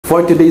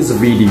For today's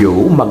video,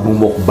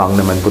 magmumukbang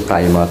naman po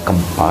tayo mga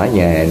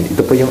kampayan.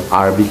 Ito po yung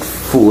Arabic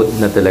food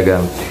na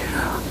talagang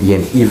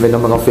yan, even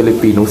ang mga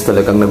Filipinos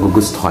talagang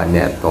nagugustuhan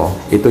nito.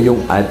 Ito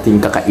yung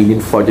ating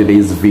kakainin for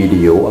today's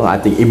video,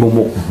 ang ating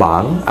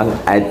imumukbang, ang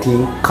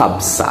ating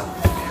kabsa.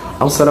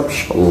 Ang sarap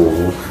siya,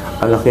 oh.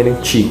 Ang laki ng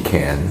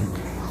chicken.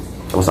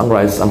 Tapos ang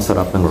rice, ang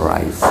sarap ng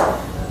rice.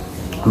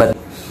 But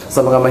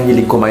sa mga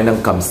mahilig kumain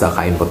ng kabsa,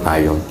 kain po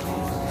tayo.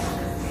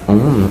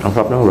 Ang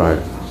sarap ng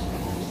rice.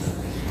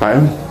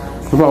 Kain?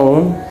 Diba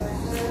oh?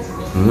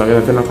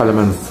 Lagyan natin ng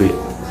kalamansi.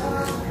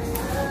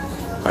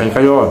 Kain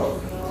kayo.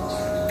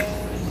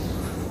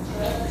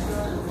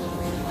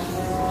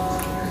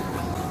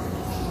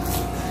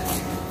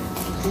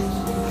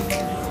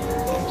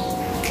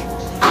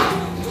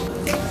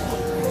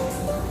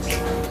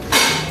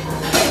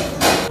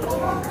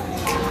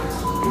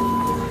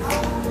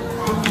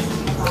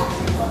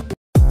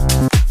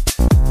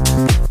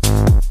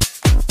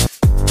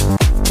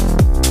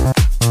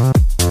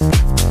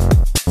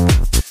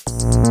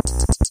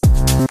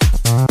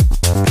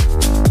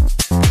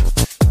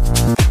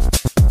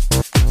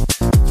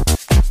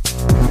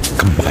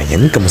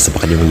 Kamusta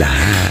pa kayong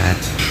lahat?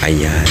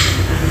 Ayan.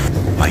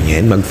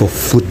 Ayan,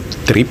 magpo-food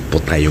trip po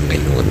tayo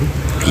ngayon.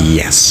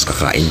 Yes,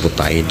 kakain po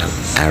tayo ng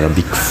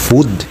Arabic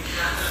food.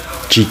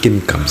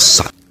 Chicken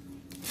kabsa.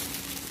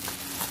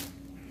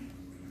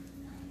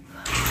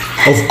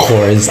 Of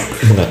course,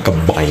 mga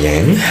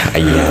kabayan.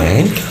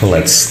 Ayan,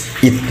 let's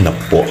eat na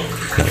po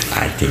ng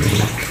ating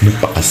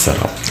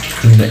napakasarap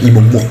na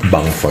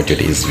imumukbang for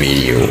today's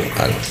video.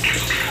 Ang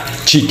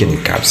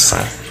chicken kabsa.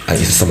 Ang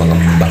isa sa mga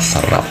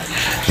masarap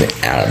na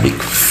Arabic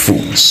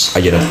foods.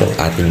 Ayan na po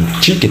ang ating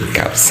chicken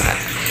kabsa.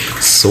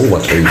 So,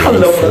 what are you ready for?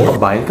 Hello mga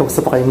kabayan, kamusta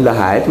pa kayong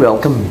lahat?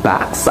 Welcome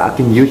back sa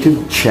aking YouTube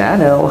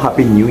channel.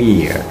 Happy New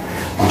Year!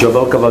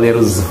 Jovel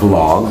Caballero's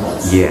Vlog.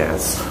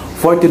 Yes.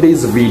 For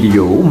today's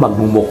video,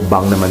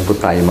 magmumukbang naman po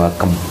tayo mga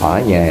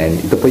kabayan.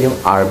 Ito po yung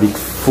Arabic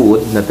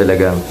food na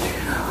talagang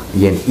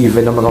yan,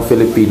 even ang mga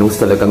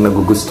Filipinos talagang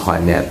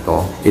nagugustuhan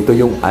nito. Ito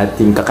yung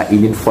ating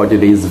kakainin for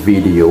today's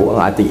video,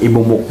 ang ating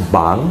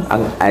imumukbang,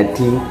 ang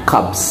ating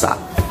kabsa.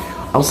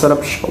 Ang sarap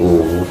siya,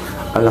 oh.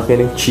 Ang laki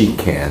ng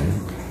chicken.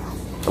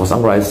 Tapos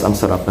ang rice, ang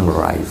sarap ng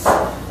rice.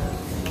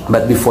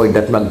 But before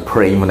that,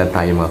 mag-pray muna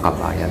tayo mga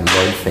kabayan.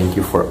 Lord, thank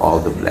you for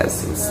all the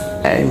blessings.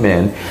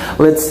 Amen.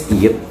 Let's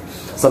eat.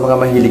 Sa mga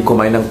mahilig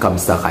kumain ng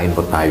kabsa, kain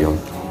po tayo.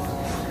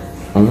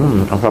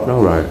 Ang sarap ng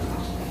rice.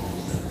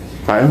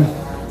 Kain.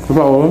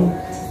 Diba oh?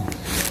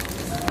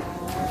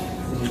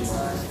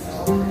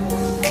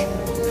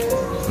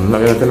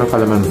 Lagyan natin ng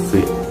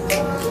kalamansi.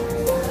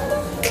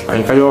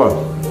 Kain kayo.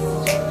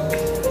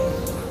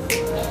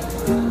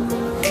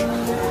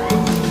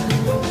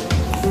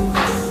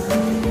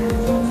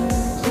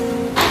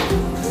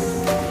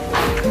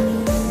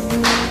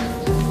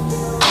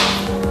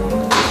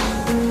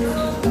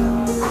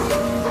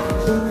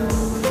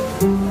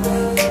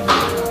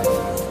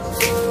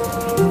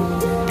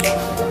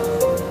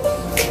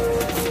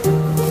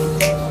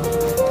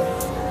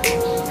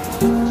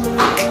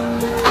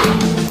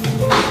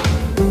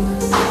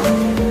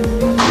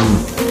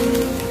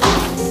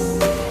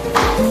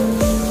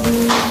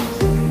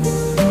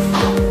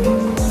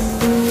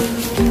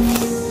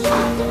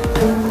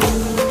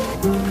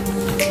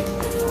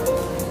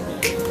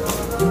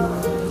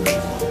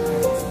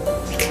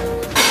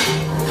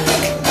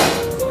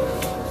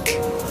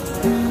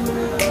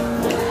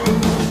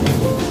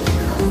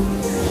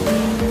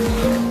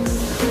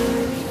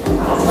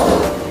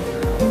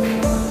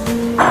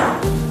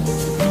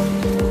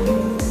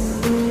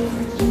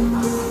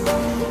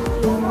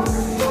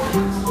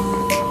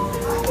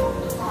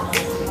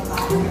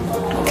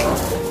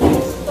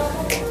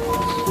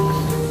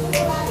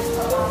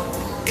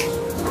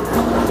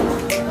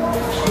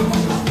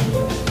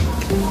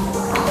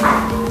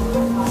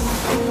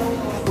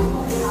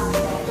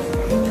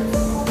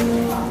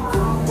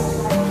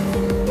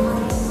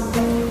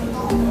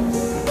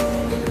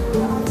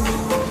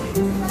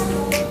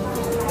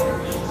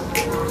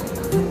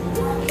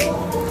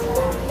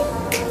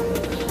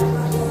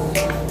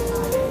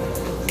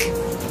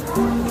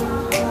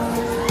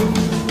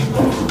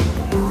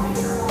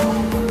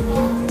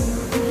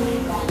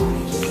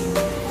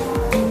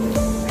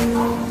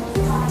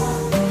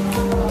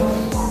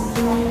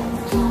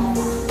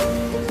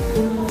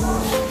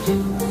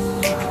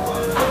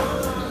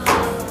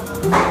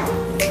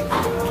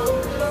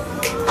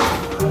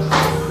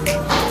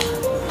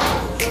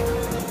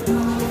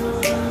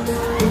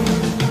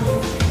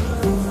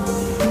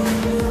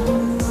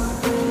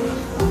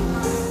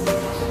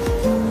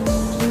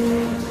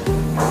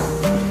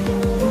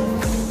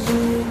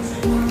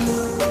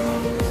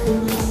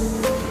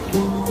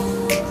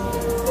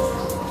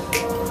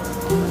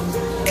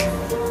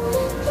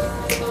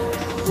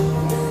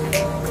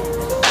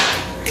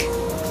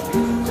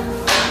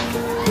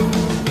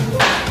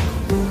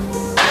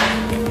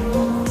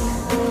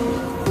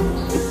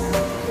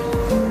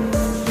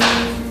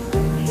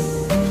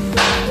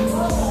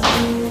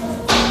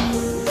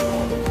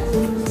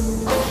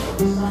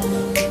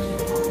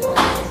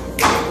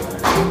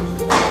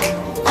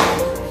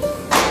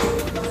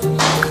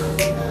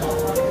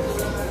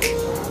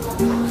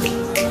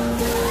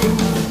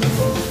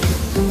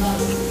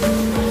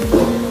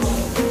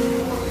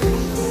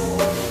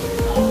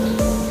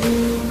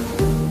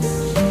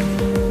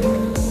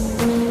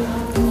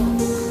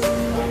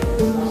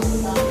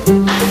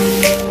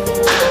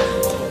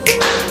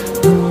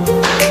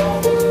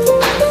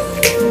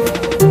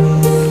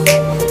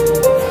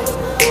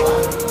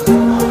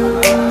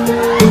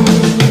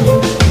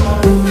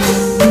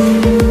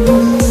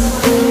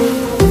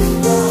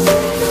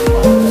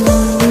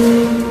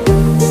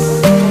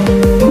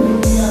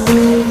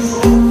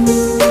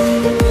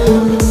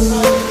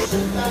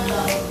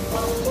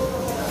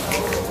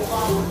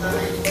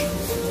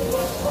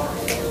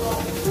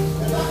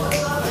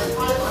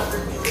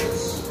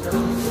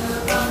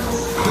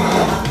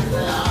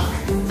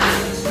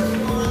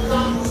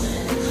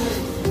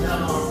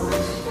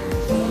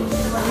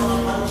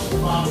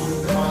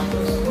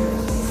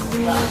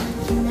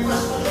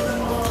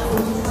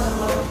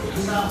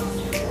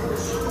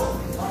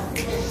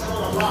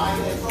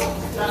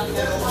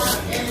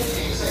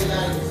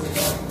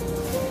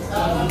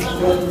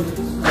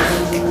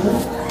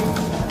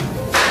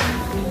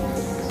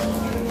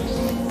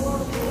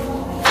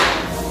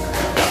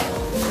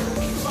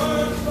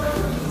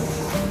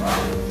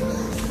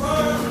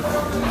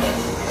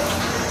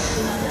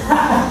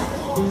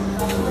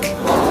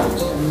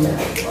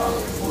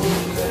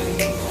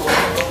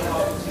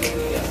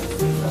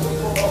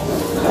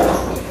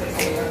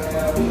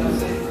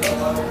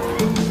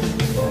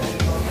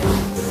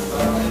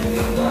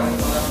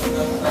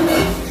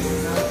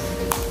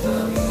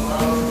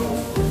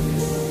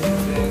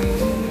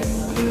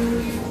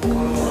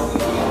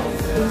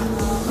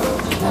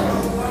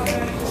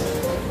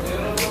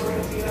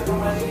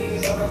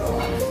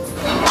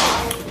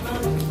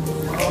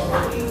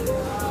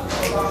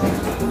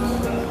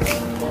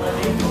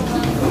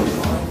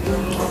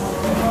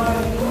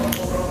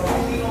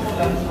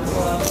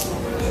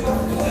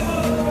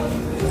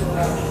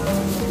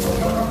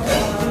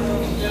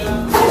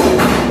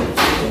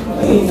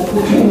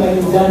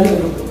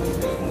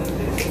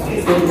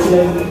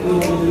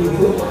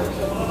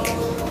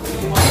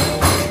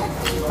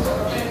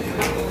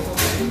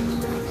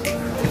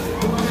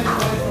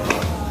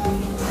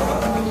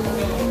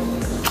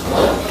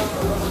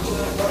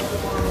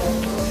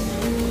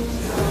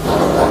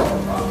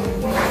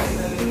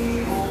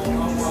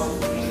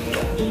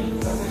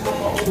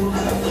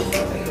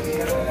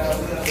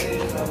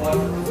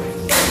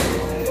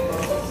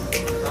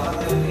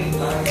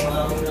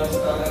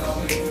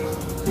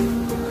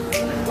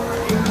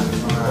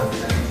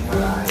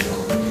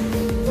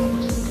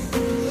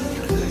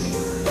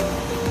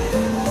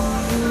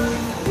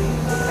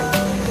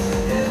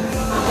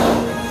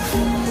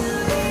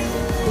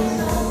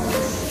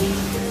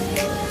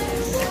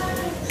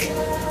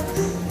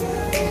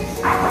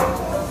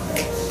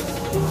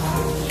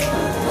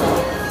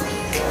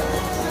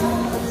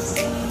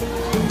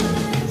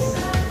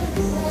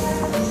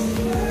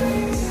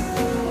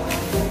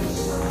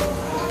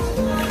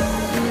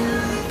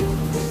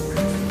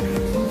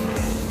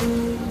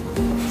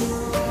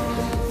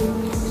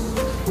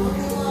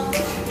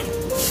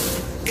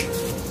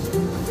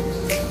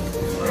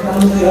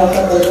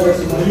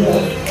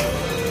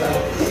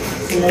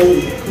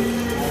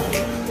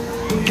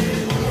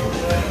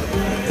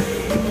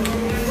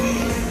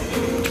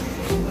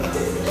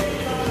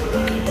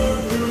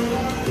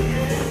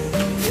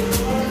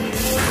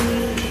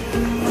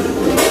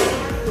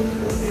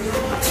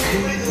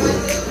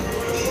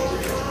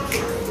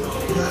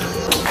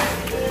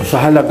 Sa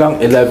halagang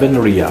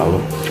 11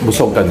 riyal,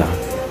 busog ka na.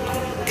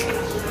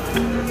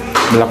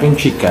 Malaking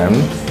chicken,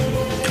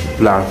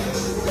 plus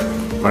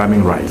maraming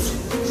rice,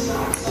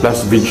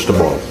 plus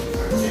vegetable.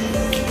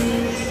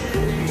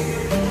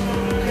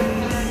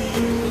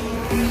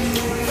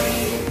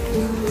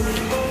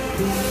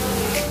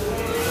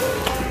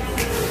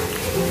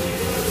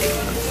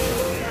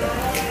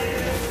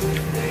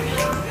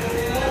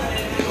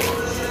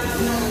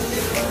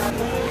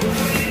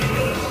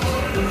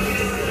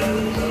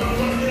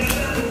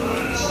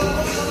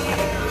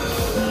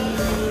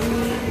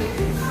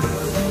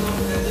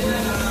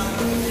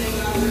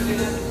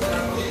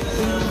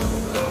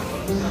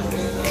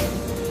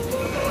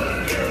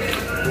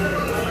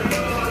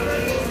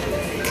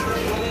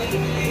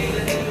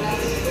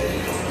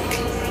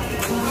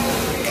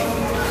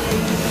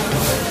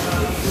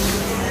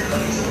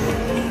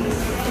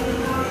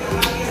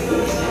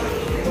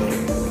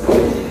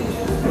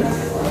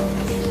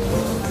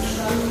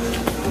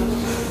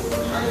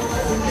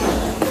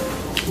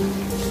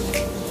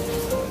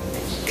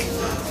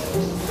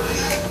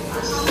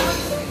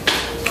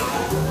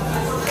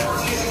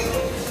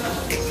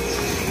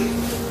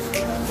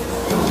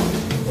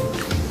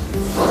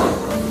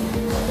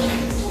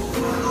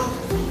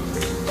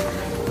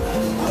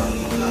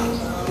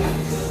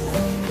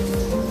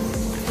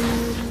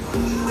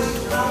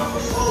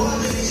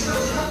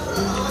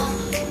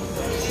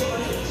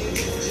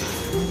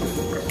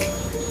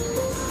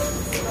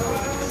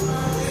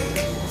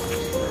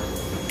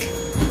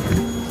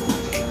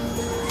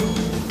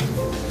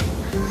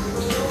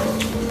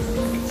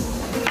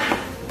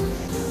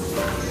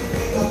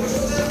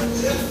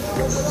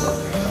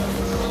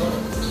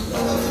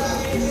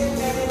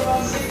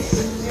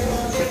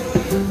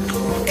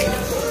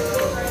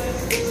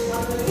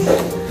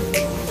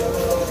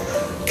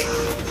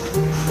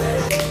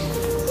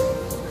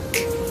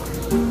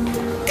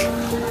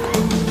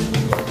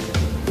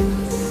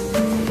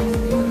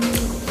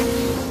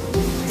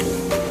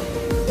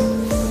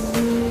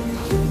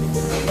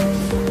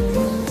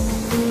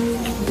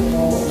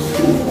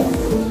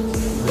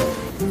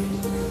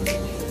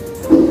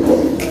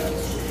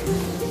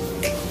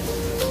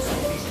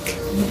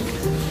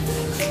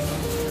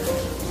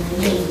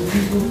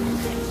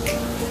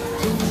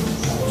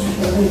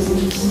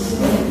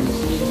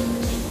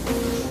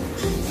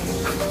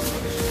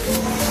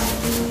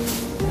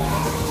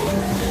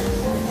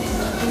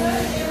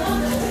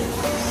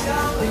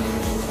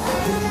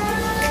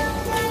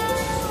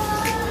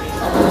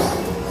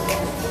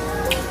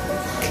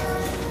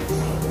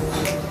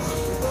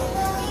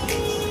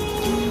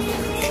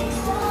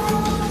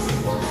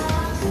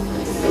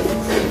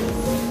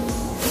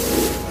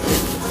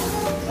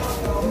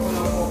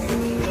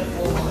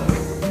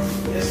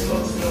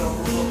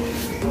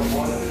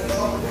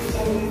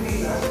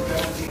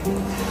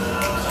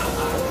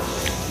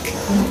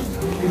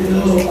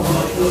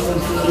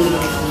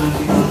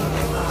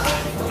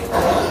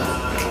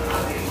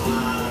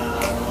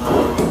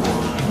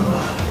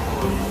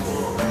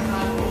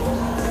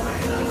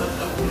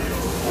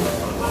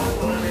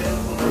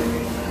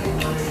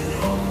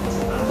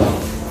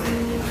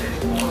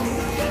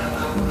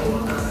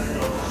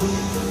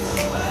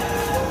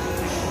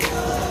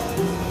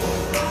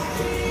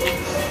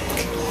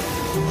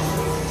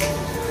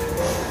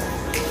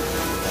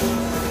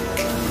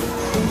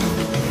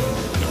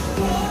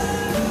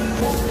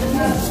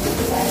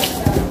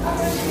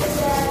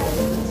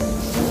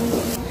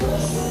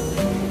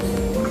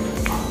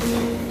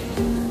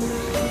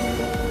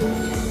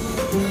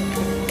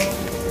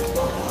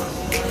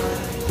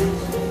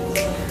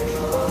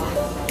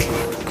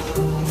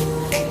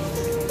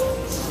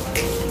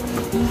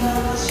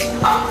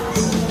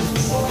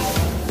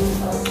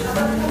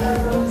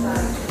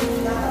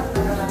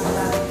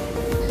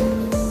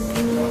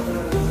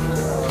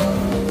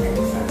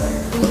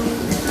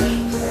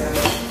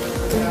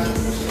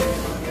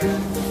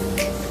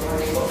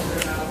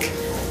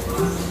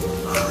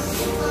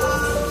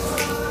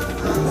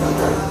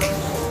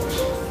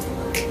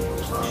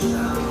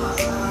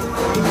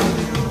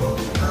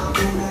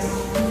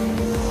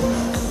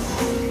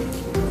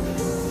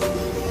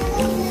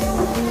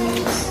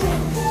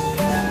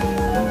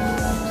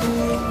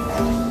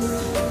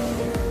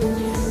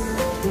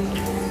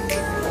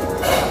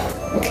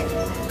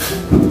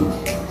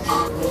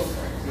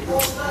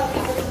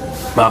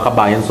 Mga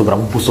kabayan,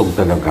 sobrang busog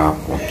talaga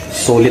ako.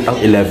 Sulit ang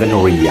 11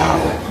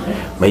 real.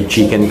 May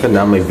chicken ka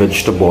na, may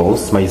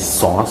vegetables, may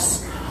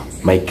sauce,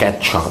 may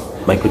ketchup,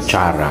 may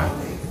kutsara,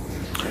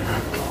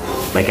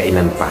 may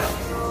kainan pa.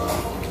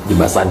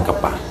 Diba? Saan ka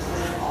pa?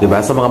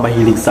 Diba? Sa mga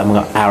mahilig sa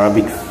mga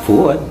Arabic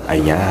food,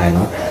 ayan.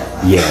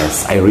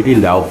 Yes, I really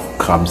love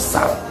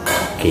kabsa.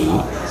 Okay?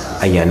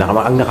 Ayan,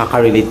 ang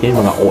nakaka-relate niya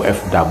yung mga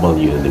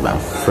OFW, diba?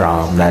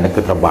 From na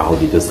nagtatrabaho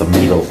dito sa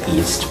Middle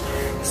East,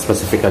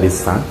 specifically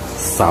sa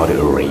Saudi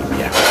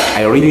Arabia.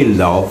 I really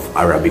love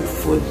Arabic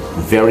food.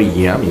 Very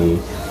yummy.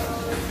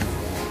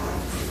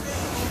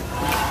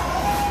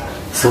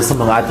 So sa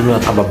mga ating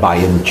mga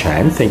kababayan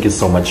dyan, thank you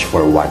so much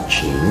for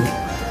watching.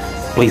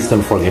 Please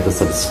don't forget to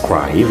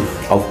subscribe.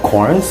 Of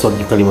course,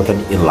 huwag niyo kalimutan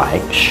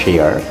i-like,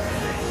 share,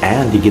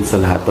 and higit sa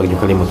lahat, huwag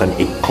niyo kalimutan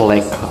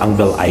i-click ang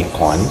bell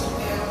icon.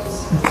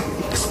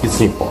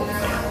 Excuse me po.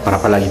 Para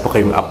palagi po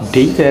kayong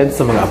updated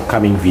sa mga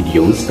upcoming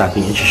videos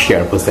natin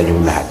i-share po sa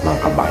inyong lahat mga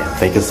kabayan.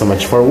 Thank you so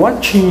much for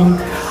watching.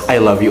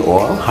 I love you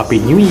all. Happy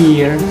New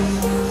Year!